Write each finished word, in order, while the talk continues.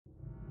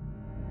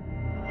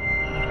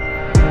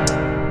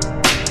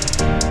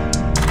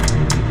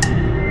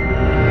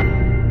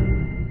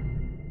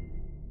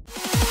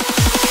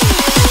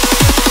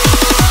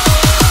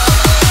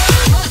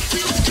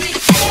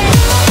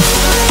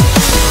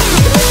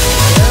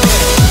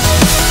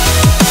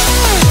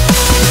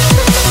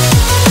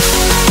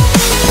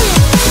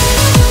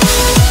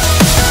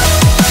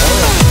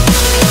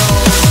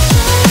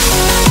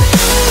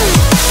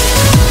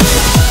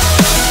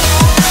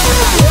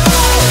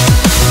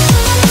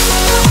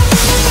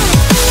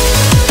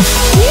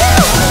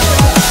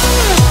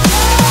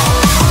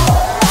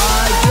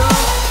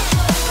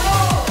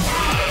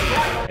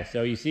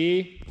So you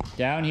see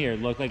down here,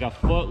 look like a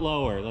foot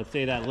lower. Let's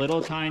say that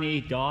little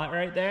tiny dot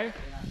right there.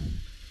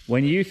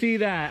 When you see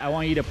that, I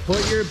want you to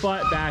put your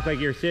butt back like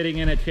you're sitting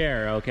in a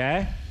chair,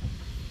 okay?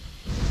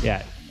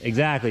 Yeah,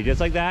 exactly, just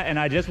like that. And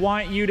I just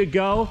want you to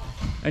go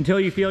until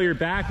you feel your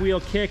back wheel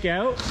kick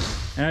out.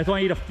 And I just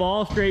want you to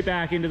fall straight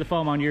back into the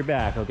foam on your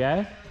back,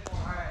 okay?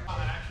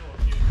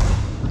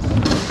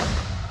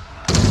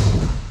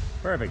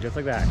 Perfect, just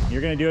like that.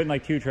 You're gonna do it in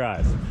like 2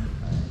 tries.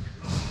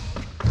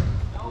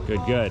 Good,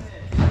 good.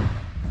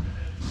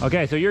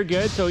 Okay, so you're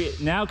good. So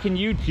now can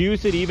you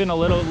juice it even a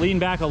little, lean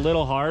back a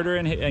little harder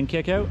and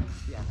kick out?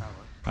 Yeah, probably.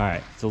 All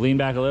right, so lean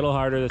back a little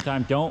harder this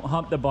time. Don't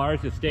hump the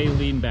bars, just stay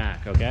lean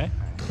back, okay?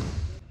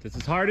 Just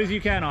as hard as you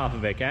can off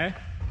of it, okay?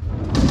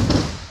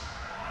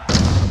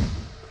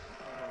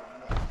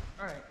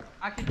 All right,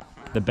 I can.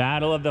 The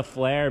battle of the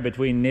Flair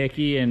between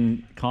Nikki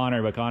and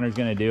Connor, but Connor's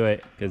gonna do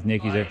it because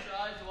Nikki's a...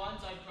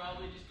 Once I'd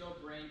probably just go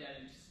brain dead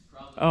and just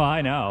probably... Oh,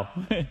 I know.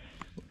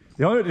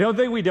 The only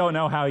thing we don't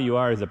know how you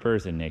are as a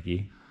person,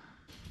 Nikki.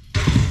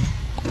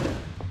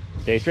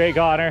 Stay straight,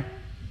 Connor.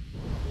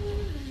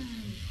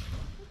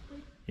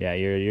 Yeah,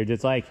 you're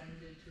just like...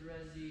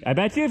 I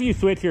bet you if you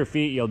switch your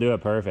feet, you'll do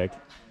it perfect.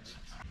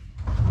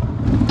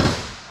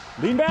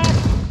 Lean back.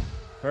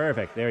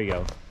 Perfect, there you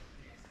go.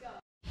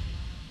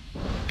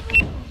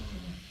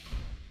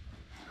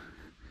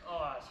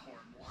 Oh, that's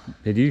horrible.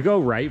 Did you go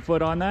right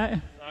foot on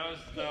that? That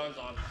was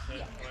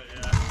opposite, but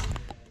yeah.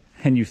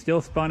 And you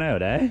still spun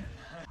out, eh?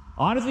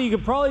 Honestly, you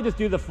could probably just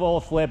do the full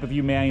flip if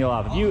you manual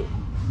off.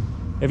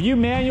 If you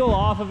manual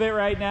off of it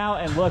right now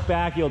and look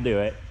back, you'll do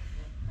it.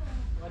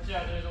 Watch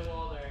out, there's a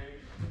wall there.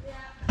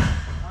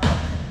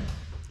 Yeah.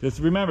 Just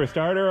remember,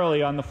 start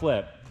early on the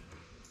flip.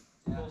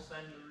 Full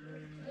send.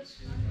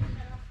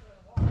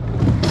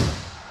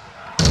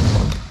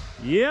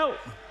 Yep.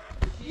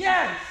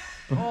 Yes!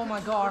 Oh my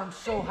god, I'm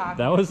so happy.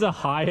 That was the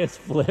highest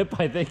flip,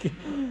 I think.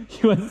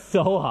 You went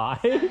so high.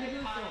 So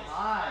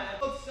high.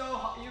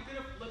 You could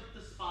have flipped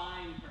the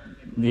spine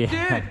perfectly.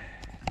 Yeah. Dude.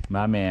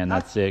 My man,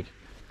 that's sick.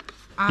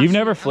 Actually, You've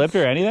never flipped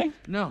or anything?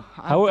 No.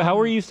 How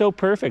were you so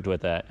perfect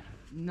with that?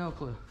 No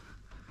clue.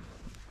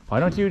 Why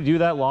don't you do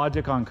that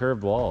logic on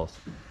curved walls?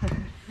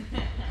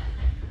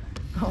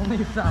 Only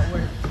if that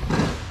works.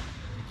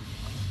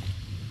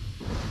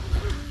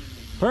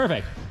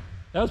 Perfect.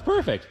 That was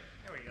perfect.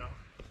 There we go.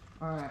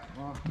 Alright,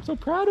 well. I'm so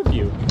proud of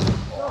you.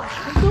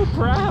 I'm so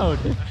proud.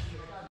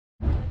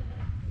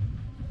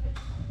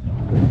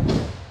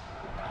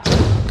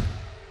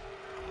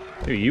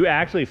 Dude, you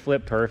actually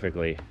flipped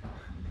perfectly.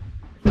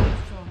 So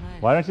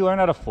nice. Why don't you learn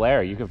how to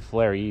flare? You can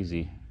flare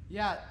easy.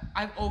 Yeah,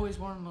 I've always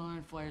wanted to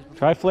learn flares before.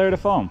 Try flare to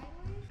foam.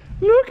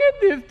 Look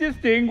at this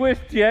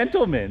distinguished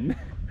gentleman.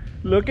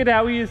 Look at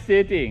how he is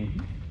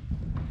sitting.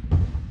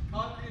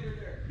 Concrete or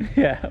dirt?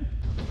 Yeah.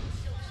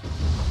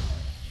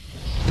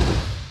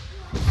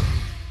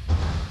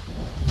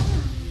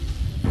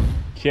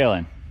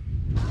 Chilling.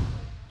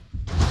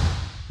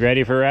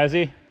 Ready for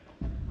Resi?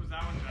 Was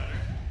that one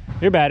better?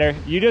 You're better.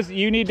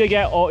 You need to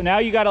get, oh, now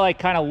you got to like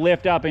kind of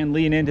lift up and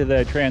lean into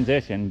the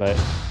transition, but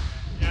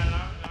Yeah,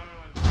 that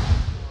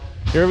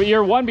one was...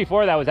 your one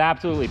before that was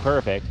absolutely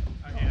perfect.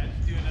 Okay,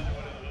 let's do another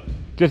one of those.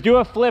 Just do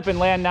a flip and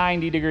land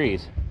 90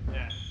 degrees.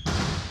 Yeah.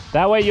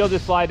 That way you'll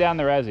just slide down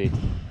the Resi.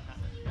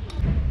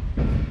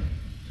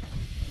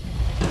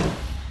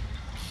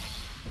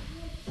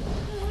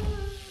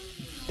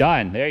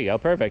 Done. There you go.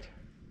 Perfect.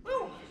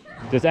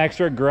 Just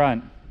extra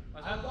grunt.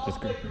 I love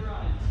Just the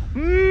grunt.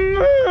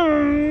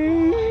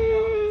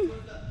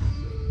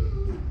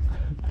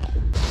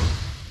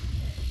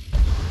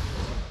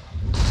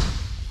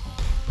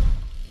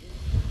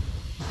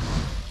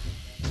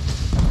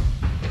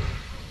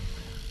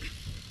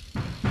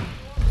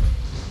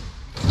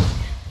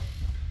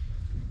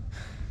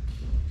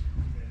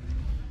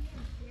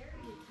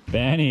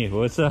 Benny,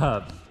 what's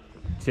up?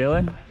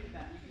 Chilling?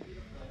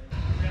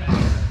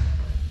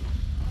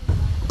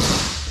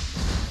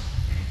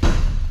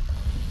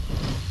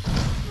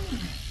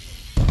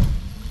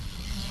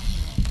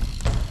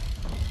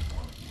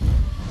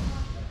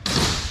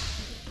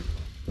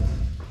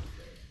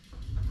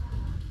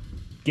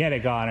 Get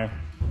it, Connor.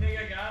 Think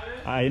I got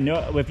it? I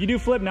know if you do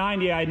flip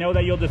 90, I know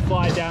that you'll just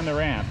slide down the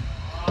ramp.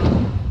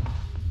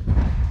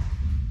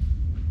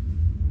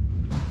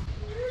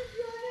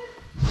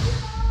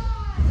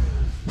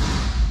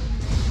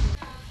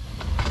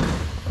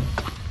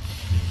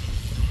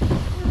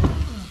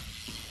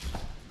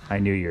 I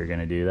knew you were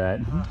gonna do that.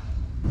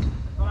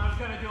 What I was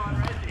gonna do on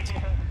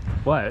Resi.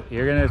 What?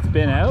 You're gonna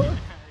spin out?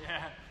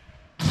 Yeah.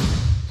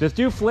 Just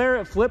do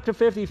flip to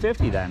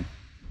 50-50 then.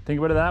 Think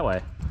about it that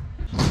way.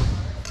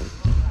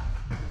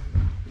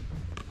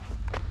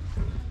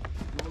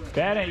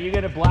 Bennett, you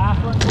get a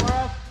blast one for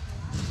us?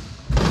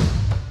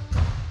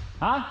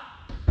 Huh?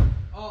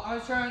 Oh, I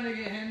was trying to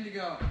get him to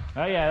go.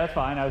 Oh yeah, that's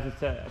fine. I was just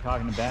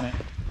talking to Bennett.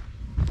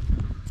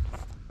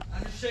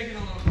 I'm just shaking a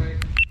little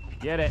bit.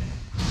 Get it.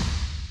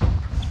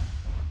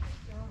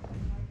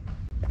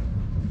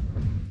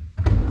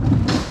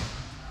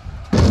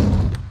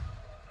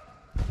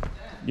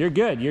 You're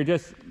good.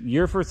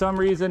 You're for some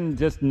reason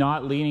just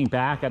not leaning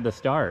back at the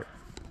start.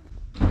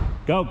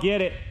 Go get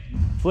it.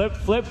 Flip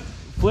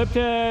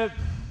to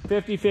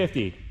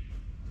 50-50.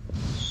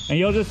 And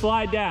you'll just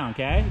slide down,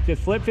 okay?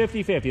 Just flip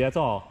 50-50, that's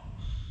all.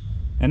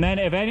 And then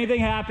if anything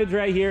happens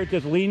right here,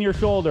 just lean your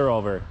shoulder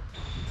over.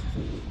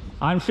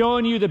 I'm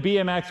showing you the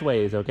BMX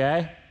ways,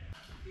 okay?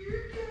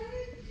 You're gonna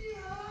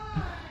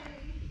die.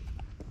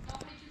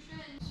 Don't hit your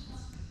shin.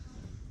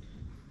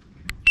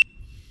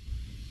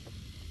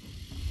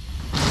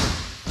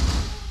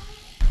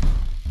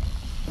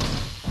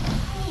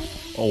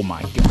 Oh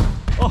my god.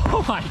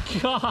 Oh my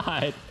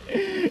god.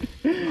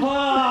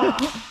 Oh,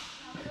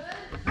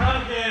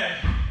 not good.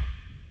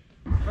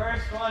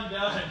 First one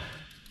done.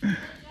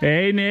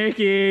 Hey,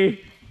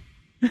 Nikki.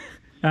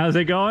 How's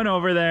it going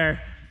over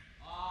there?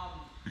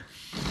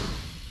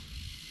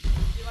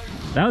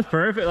 That was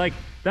perfect. Like,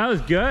 that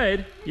was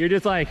good. You're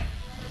just like...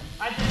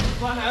 I just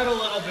spun out a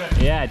little bit.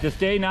 Yeah, just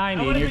stay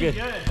 90 and you're good.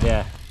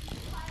 Yeah.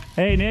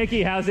 Hey,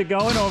 Nikki, how's it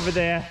going over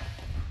there?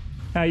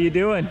 How you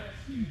doing?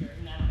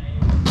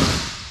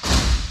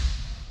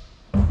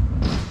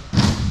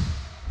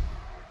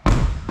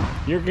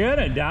 You're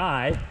gonna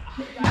die.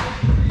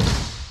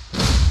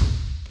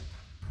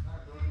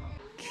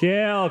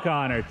 Chill,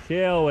 Connor.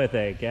 Chill with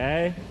it,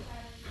 okay?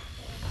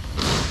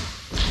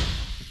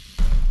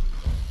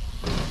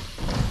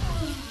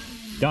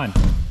 Done.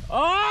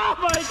 Oh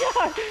my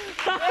god!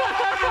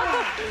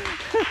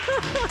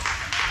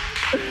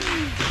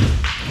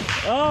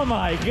 Oh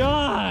my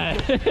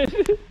god!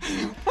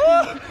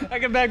 I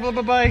can backflip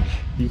a bike.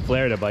 You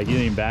flared a bike. You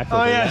didn't even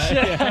backflip. Oh yeah, it.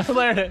 shit. I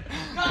flared it.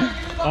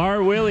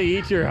 R. Willie,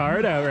 eat your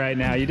heart out right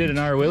now. You did an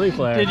R. Willie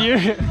flare. Did you?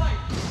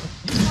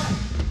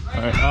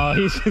 All right. Oh,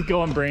 he's just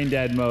going brain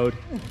dead mode.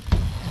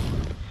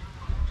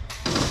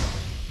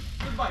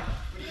 Good bike.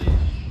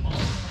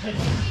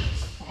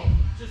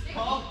 Just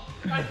Paul.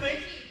 I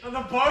think the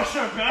bars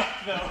are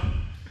back though.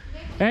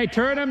 Hey,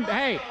 turn him.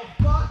 Hey,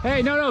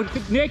 no,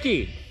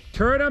 Nikki,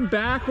 turn him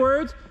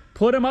backwards.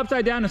 Put him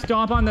upside down and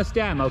stomp on the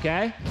stem.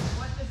 Okay.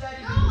 What does that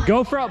even mean?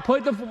 Go for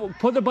put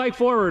the bike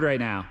forward right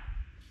now.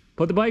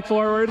 Put the bike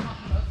forward.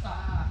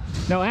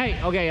 No,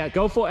 hey, okay, yeah,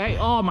 go for, hey,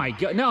 oh my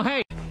god, no,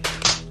 hey.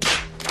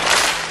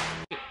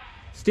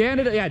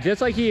 Stand it, yeah,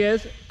 just like he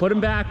is. Put him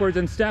backwards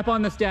and step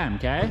on the stem,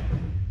 okay?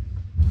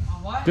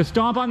 What? Just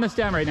stomp on the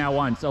stem right now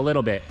once, a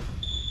little bit.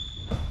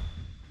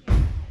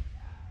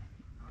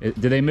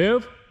 Do they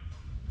move?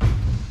 Oh,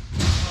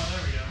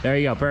 there we go. There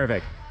you go,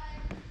 perfect.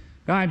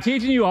 I'm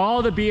teaching you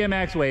all the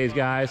BMX ways,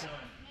 guys.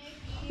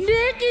 Nikki,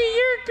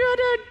 you're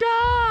gonna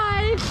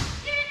die.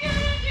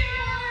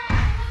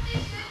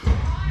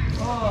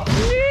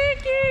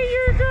 Nikki,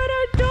 you're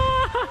gonna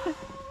die!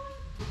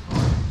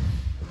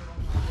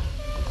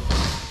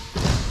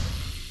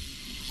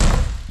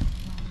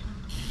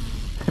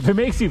 If it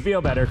makes you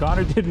feel better,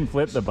 Connor didn't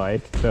flip the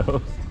bike,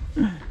 so.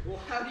 Well,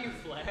 how do you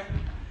flare?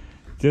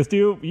 Just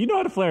you know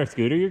how to flare a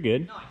scooter, you're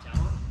good. No, I don't.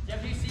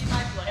 Have you seen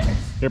my flares?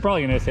 They're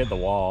probably gonna just hit the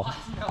wall. I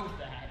know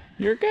that.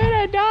 You're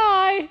gonna die!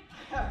 I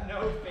have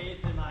no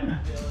faith in my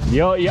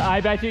ability.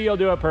 I bet you'll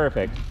do it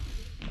perfect. I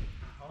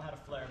don't know how to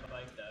flare a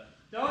bike though.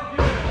 Don't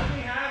do it. Let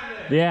me have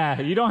this.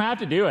 Yeah, you don't have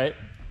to do it.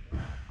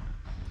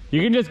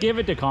 You can just give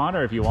it to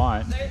Connor if you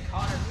want. Say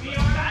Connor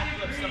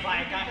backflips the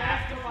bike, I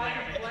have to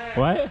flare it.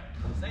 What?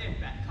 Say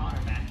Connor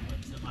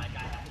backflips the bike, I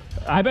have to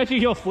flare I bet you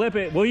he'll flip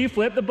it. Will you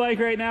flip the bike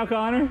right now,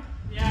 Connor?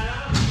 it. Yeah,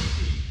 that was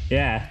easy.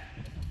 Yeah.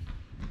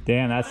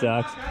 Damn, that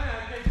sucks. I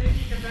think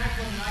he can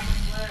backflip and I can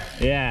flare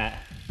it. Yeah.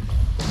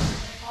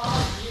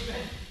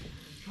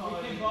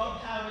 We can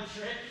both have a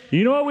trick.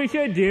 You know what we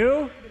should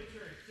do?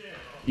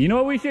 You know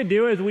what we should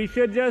do is we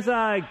should just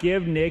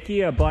give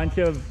Nikki a bunch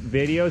of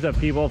videos of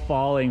people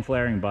falling,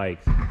 flaring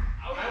bikes. I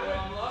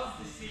would love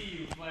to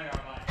see you flare a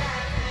bike.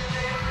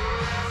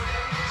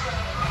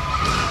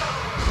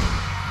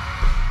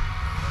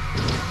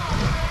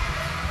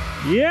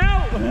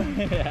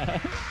 Yeah.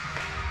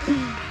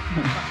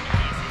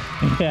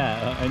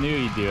 Yeah, I knew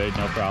you'd do it,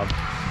 no problem.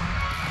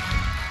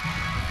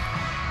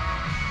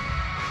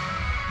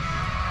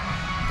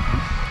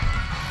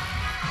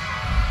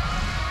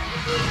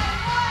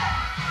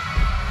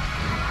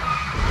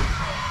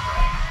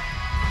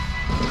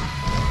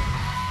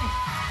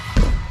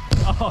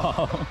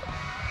 Oh.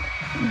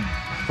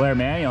 Flare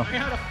manual. I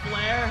how to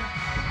flare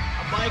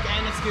a bike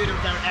and a scooter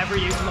without ever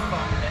using the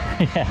phone.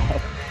 Yeah.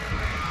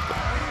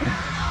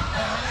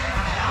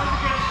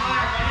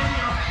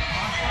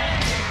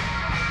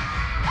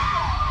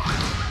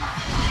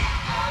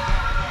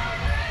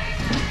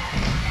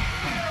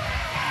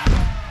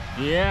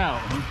 Yeah.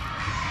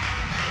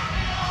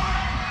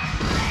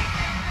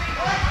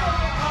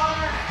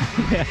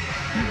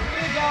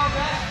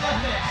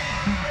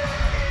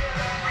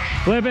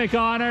 Flip it,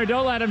 Connor.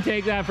 Don't let him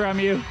take that from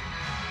you.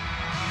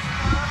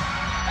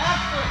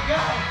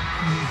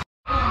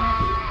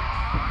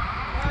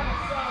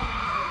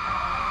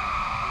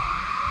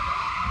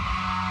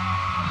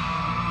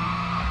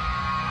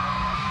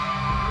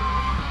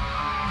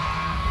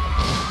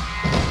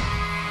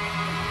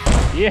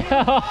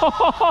 Yeah.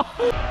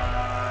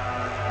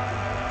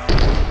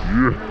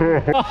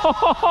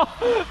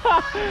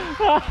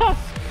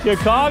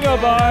 Chicago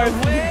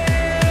bars.